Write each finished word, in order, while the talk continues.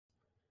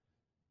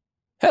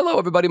Hello,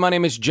 everybody. My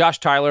name is Josh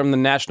Tyler. I'm the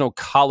National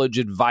College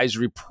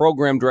Advisory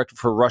Program Director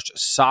for Rush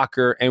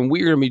Soccer, and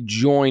we're going to be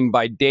joined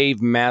by Dave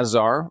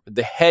Mazar,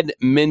 the head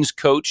men's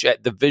coach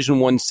at Division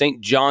I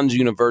St. John's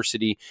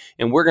University,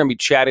 and we're going to be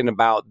chatting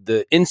about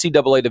the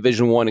NCAA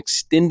Division I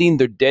extending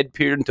their dead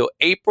period until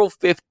April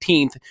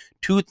 15th,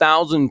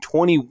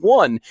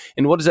 2021,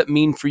 and what does that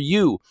mean for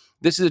you?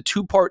 This is a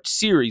two-part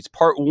series.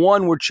 Part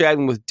one, we're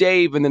chatting with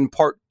Dave, and then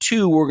part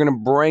two, we're going to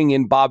bring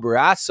in Bob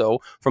Rasso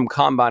from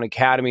Combine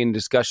Academy and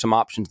discuss some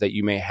options that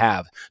you may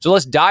have. So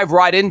let's dive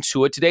right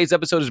into it. Today's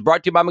episode is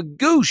brought to you by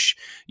Magoosh.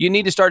 You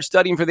need to start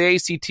studying for the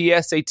ACT,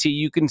 SAT.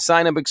 You can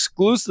sign up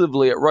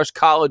exclusively at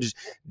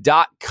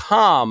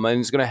rushcollege.com, and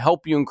it's going to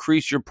help you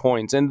increase your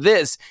points. And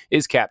this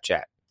is Cap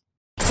Chat.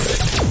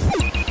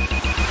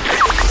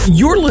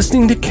 You're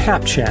listening to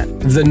Cap Chat,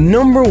 the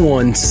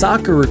 #1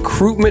 soccer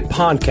recruitment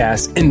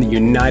podcast in the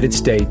United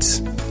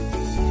States.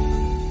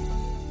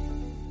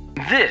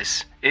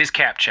 This is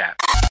Cap Chat.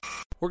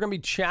 We're going to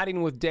be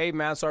chatting with Dave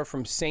Mazar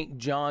from St.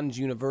 John's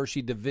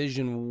University,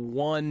 Division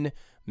I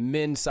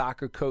men's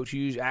soccer coach.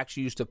 He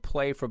actually used to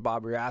play for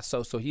Bob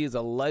Rasso, so he is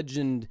a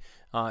legend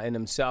in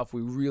himself.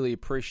 We really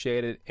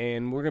appreciate it.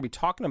 And we're going to be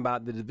talking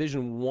about the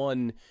Division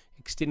I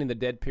extending the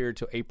dead period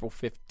to April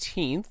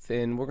 15th,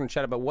 and we're going to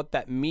chat about what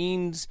that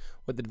means,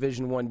 what the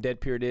Division I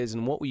dead period is,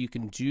 and what you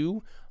can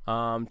do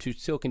to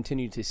still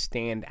continue to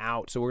stand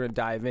out. So we're going to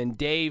dive in.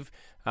 Dave,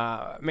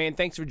 man,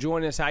 thanks for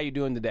joining us. How you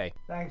doing today?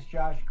 Thanks,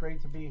 Josh.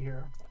 Great to be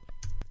here.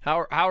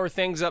 How are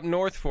things up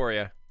north for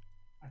you?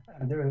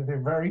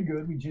 They're very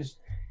good. We just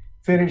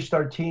finished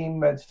our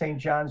team at St.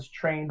 John's,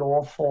 trained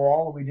all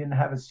fall. We didn't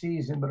have a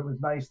season, but it was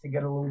nice to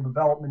get a little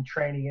development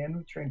training in.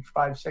 We trained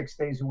 5-6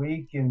 days a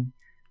week, and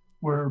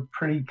we're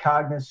pretty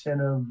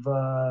cognizant of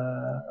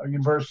our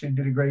university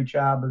did a great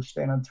job of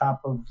staying on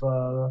top of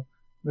the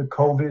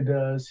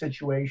COVID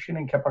situation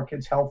and kept our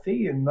kids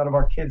healthy. And none of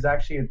our kids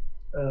actually had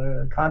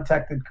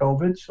contacted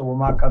COVID, so we'll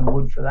knock on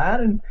wood for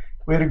that. And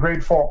we had a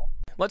great fall.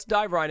 Let's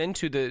dive right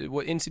into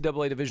what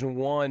NCAA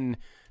Division I.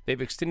 They've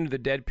extended the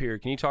dead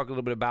period. Can you talk a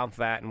little bit about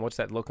that and what's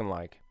that looking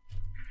like?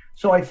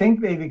 So I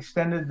think they've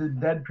extended the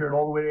dead period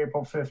all the way to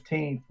April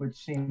 15th, which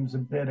seems a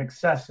bit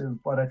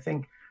excessive, but I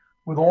think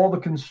with all the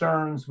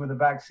concerns with the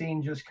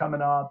vaccine just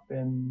coming up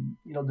and,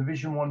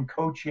 Division I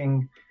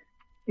coaching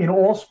in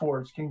all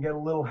sports can get a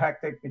little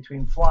hectic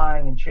between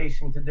flying and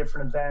chasing to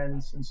different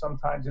events and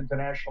sometimes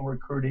international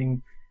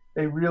recruiting.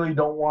 They really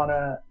don't want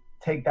to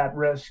take that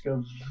risk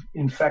of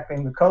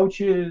infecting the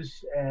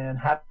coaches and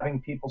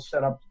having people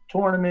set up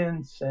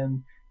tournaments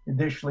and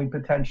additionally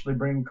potentially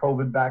bring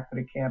COVID back to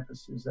the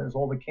campuses. As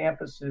all the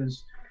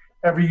campuses,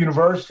 every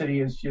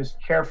university is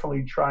just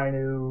carefully trying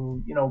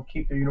to,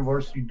 keep their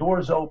university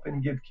doors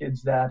open, give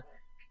kids that,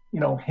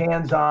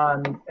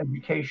 hands-on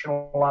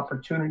educational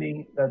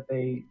opportunity that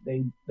they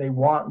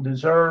want and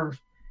deserve.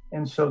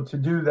 And so to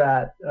do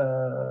that,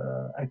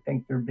 I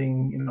think they're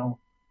being,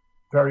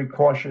 very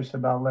cautious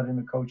about letting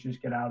the coaches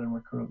get out and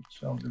recruit.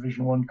 So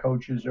Division I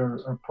coaches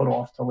are put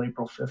off till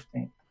April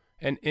 15th.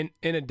 And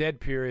in a dead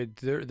period,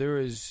 there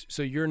is,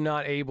 so you're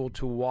not able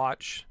to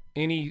watch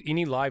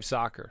any live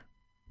soccer.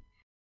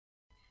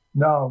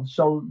 No.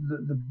 So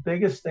the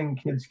biggest thing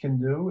kids can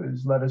do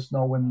is let us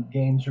know when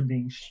games are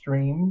being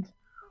streamed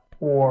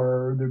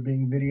or they're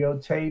being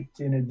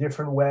videotaped in a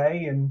different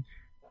way. And,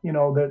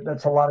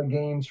 that's a lot of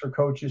games for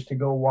coaches to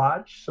go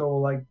watch. So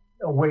like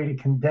a way to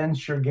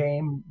condense your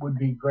game would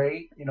be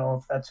great.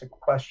 If that's a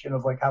question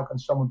of like, how can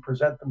someone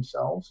present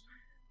themselves?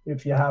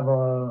 If you have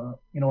a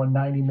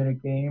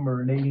 90-minute game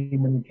or an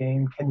 80-minute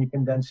game, can you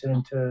condense it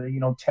into,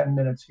 10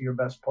 minutes of your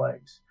best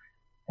plays?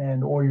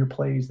 Or your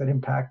plays that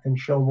impact and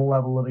show the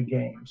level of the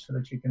game so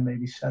that you can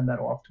maybe send that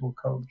off to a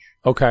coach.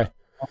 Okay.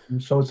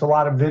 So it's a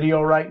lot of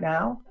video right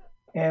now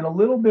and a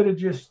little bit of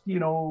just,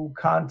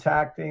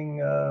 contacting,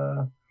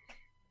 the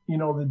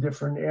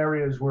different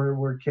areas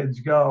where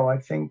kids go. I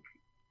think,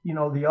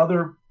 the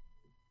other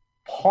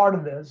part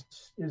of this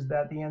is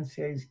that the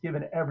NCAA has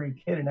given every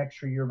kid an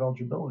extra year of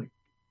eligibility.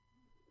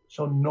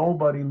 So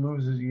nobody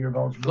loses a year of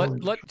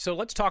eligibility. So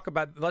let's talk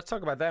about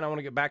that. I want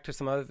to get back to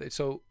some other things.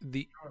 So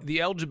the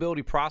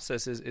eligibility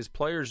process is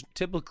players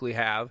typically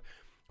have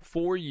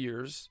 4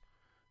 years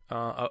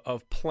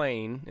of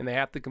playing, and they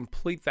have to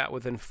complete that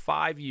within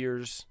 5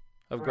 years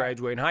of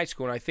graduating high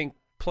school. And I think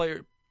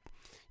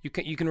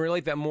you can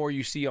relate that more.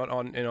 You see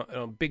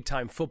on big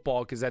time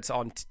football because that's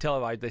on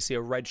televised. They see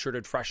a red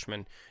shirted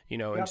freshman,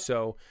 Yep. and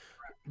so.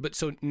 But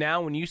so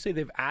now when you say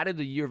they've added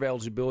a year of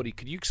eligibility,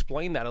 could you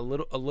explain that a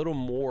little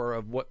more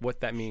of what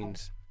that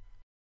means?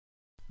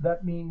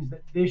 That means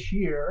that this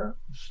year,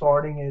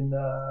 starting in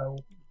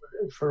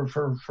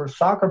for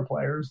soccer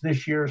players,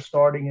 this year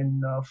starting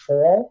in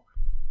fall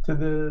to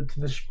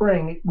the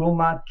spring, it will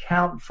not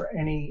count for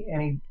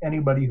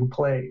anybody who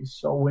plays.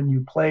 So when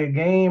you play a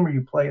game or you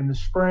play in the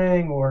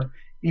spring, or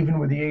even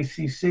with the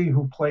ACC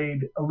who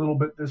played a little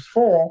bit this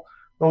fall,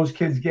 those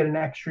kids get an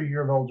extra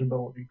year of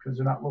eligibility because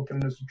they're not looking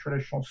at this as a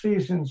traditional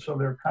season. So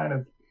they're kind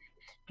of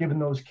giving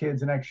those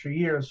kids an extra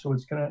year. So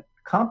it's going to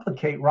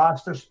complicate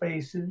roster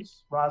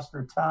spaces,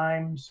 roster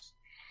times,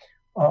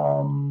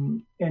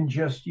 And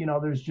just,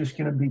 there's just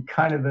going to be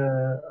kind of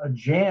a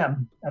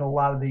jam at a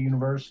lot of the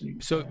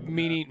universities. So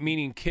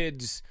meaning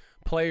kids,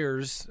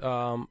 players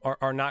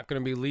are not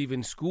going to be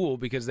leaving school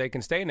because they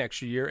can stay an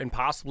extra year and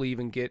possibly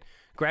even get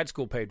grad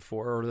school paid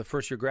for, or the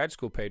first year grad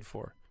school paid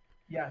for.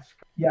 Yes,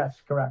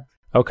 correct.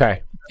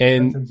 Okay.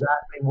 And that's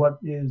exactly what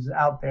is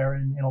out there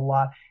in a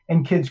lot.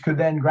 And kids could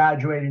then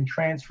graduate and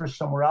transfer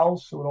somewhere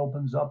else. So it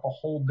opens up a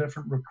whole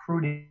different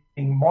recruiting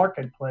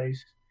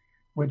marketplace,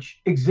 which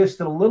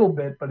existed a little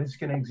bit, but it's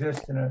going to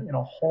exist in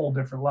a whole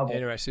different level.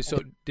 Interesting. So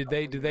did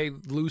they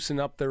loosen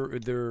up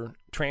their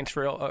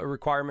transfer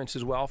requirements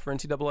as well for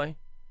NCAA?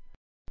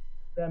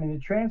 I mean, the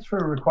transfer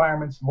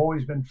requirements have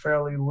always been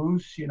fairly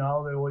loose. They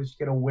always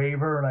get a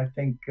waiver, and I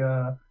think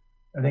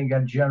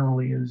that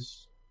generally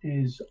is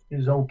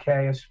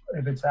okay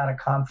if it's at a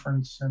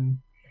conference and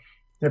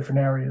different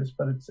areas.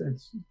 But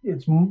it's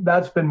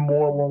that's been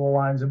more along the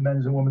lines of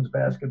men's and women's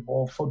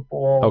basketball,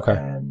 football. Okay.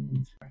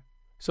 And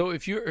so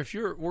if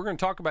you're we're going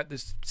to talk about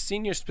this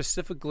senior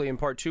specifically in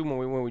part 2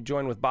 when we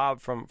join with Bob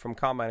from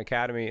Combine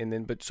Academy,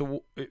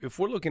 so if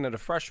we're looking at a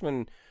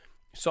freshman,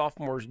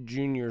 sophomores,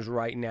 juniors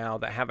right now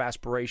that have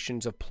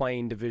aspirations of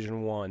playing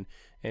Division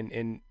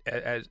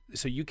I,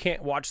 so you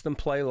can't watch them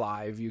play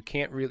live, you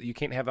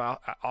can't have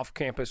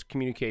off-campus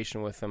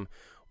communication with them.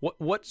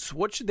 What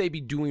should they be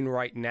doing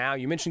right now?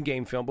 You mentioned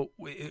game film, but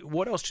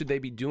what else should they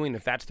be doing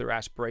if that's their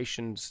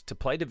aspirations to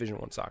play Division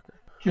I soccer?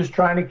 Just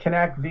trying to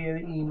connect via the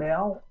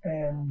email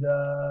and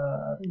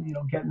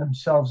getting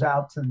themselves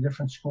out to the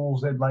different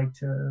schools they'd like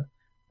to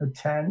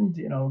attend.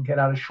 Get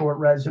out a short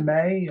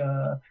resume.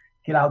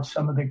 Get out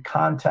some of the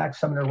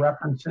contacts, some of the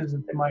references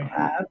that they might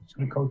have,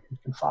 so the coaches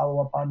can follow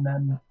up on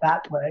them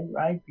that way,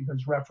 right?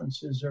 Because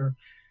references are,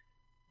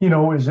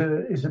 is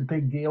a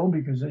big deal,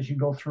 because as you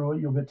go through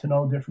it, you'll get to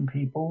know different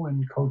people,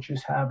 and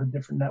coaches have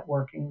different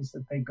networkings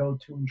that they go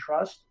to and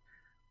trust.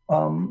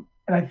 And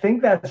I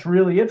think that's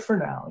really it for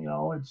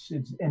now. It's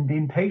and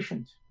being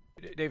patient.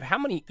 Dave, how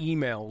many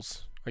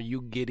emails are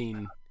you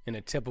getting in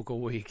a typical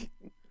week?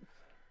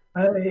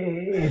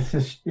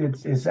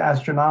 It's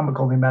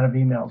astronomical, the amount of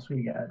emails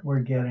we get. We're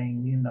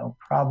getting,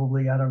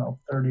 probably,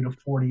 30 to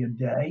 40 a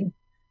day.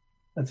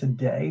 That's a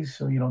day.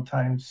 So,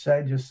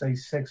 just say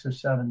 6 or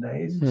 7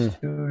 days. It's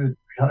 200 to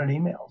 300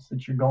 emails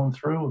that you're going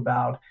through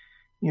about,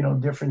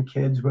 different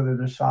kids, whether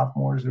they're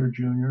sophomores or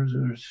juniors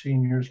or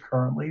seniors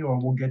currently, or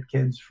we'll get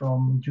kids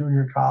from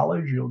junior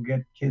college. You'll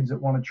get kids that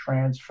want to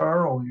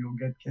transfer, or you'll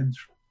get kids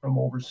from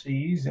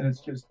overseas. And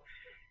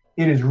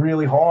it is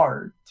really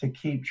hard to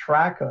keep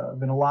track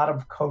of. And a lot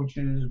of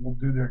coaches will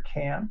do their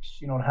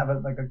camps, have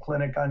it like a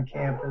clinic on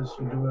campus,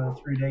 or do a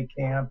 3-day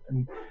camp.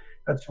 And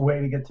that's a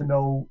way to get to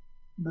know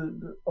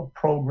a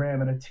program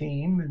and a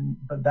team.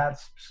 But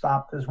that's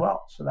stopped as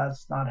well. So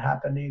that's not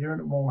happened either. And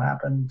it won't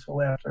happen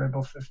until after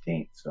April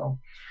 15th. So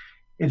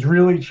it's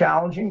really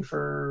challenging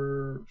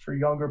for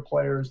younger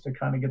players to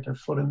kind of get their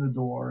foot in the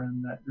door.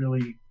 And that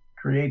really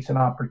creates an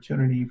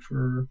opportunity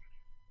for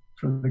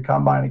the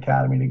Combine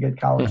Academy to get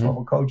college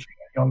level coaching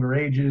at younger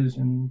ages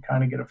and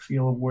kind of get a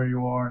feel of where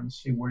you are and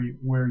see where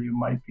you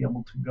might be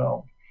able to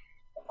go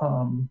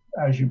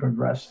as you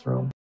progress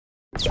through.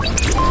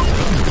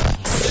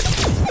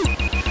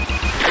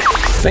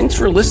 Thanks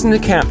for listening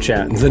to Cap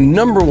Chat, the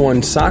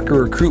 #1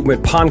 soccer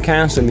recruitment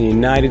podcast in the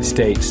United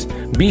States.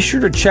 Be sure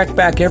to check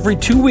back every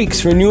 2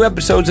 weeks for new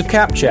episodes of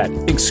Cap Chat,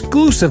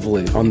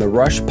 exclusively on the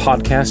Rush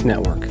Podcast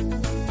Network.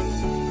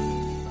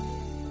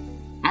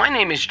 My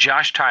name is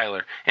Josh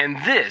Tyler, and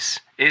this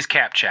is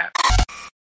Cap Chat.